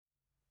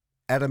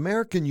At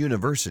American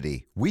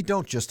University, we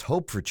don't just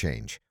hope for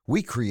change,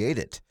 we create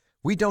it.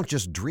 We don't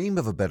just dream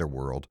of a better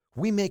world,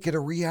 we make it a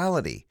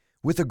reality.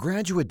 With a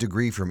graduate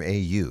degree from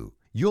AU,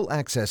 you'll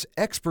access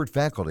expert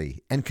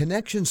faculty and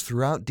connections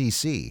throughout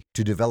DC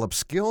to develop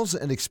skills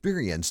and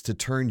experience to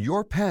turn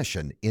your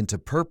passion into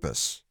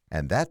purpose.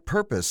 And that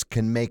purpose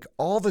can make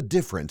all the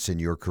difference in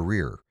your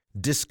career.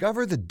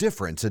 Discover the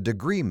difference a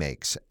degree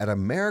makes at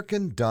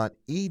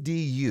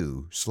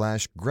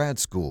american.edu/grad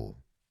school.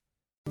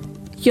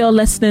 You're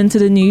listening to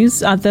the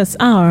news at this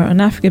hour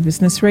on Africa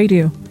Business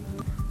Radio.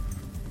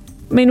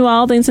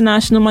 Meanwhile, the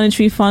International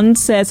Monetary Fund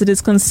says it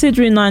is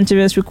considering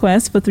Nigeria's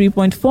request for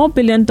 $3.4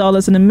 billion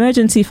in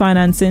emergency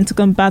financing to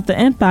combat the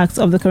impacts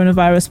of the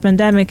coronavirus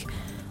pandemic.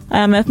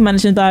 IMF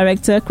Managing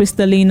Director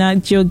Kristalina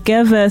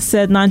Georgieva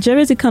said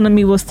Nigeria's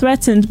economy was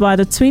threatened by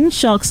the twin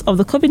shocks of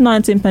the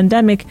COVID-19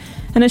 pandemic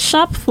and a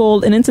sharp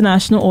fall in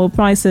international oil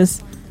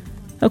prices.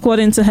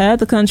 According to her,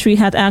 the country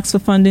had asked for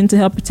funding to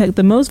help protect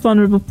the most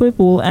vulnerable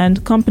people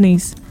and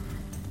companies.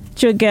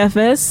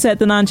 Georgieva said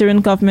the Nigerian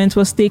government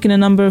was taking a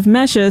number of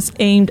measures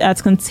aimed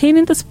at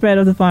containing the spread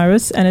of the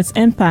virus and its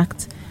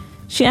impact.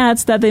 She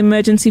adds that the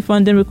emergency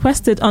funding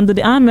requested under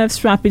the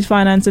IMF's rapid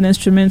financing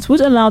instrument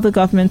would allow the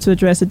government to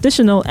address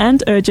additional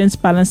and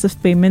urgent balance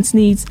of payments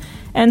needs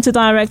and to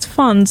direct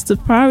funds to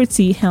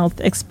priority health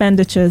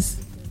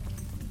expenditures.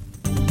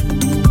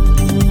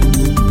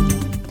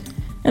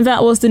 And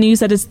that was the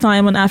news at this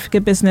time on Africa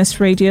Business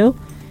Radio.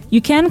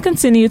 You can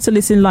continue to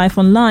listen live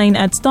online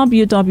at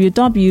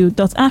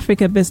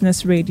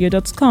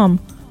www.africabusinessradio.com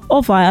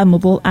or via a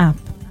mobile app.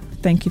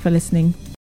 Thank you for listening.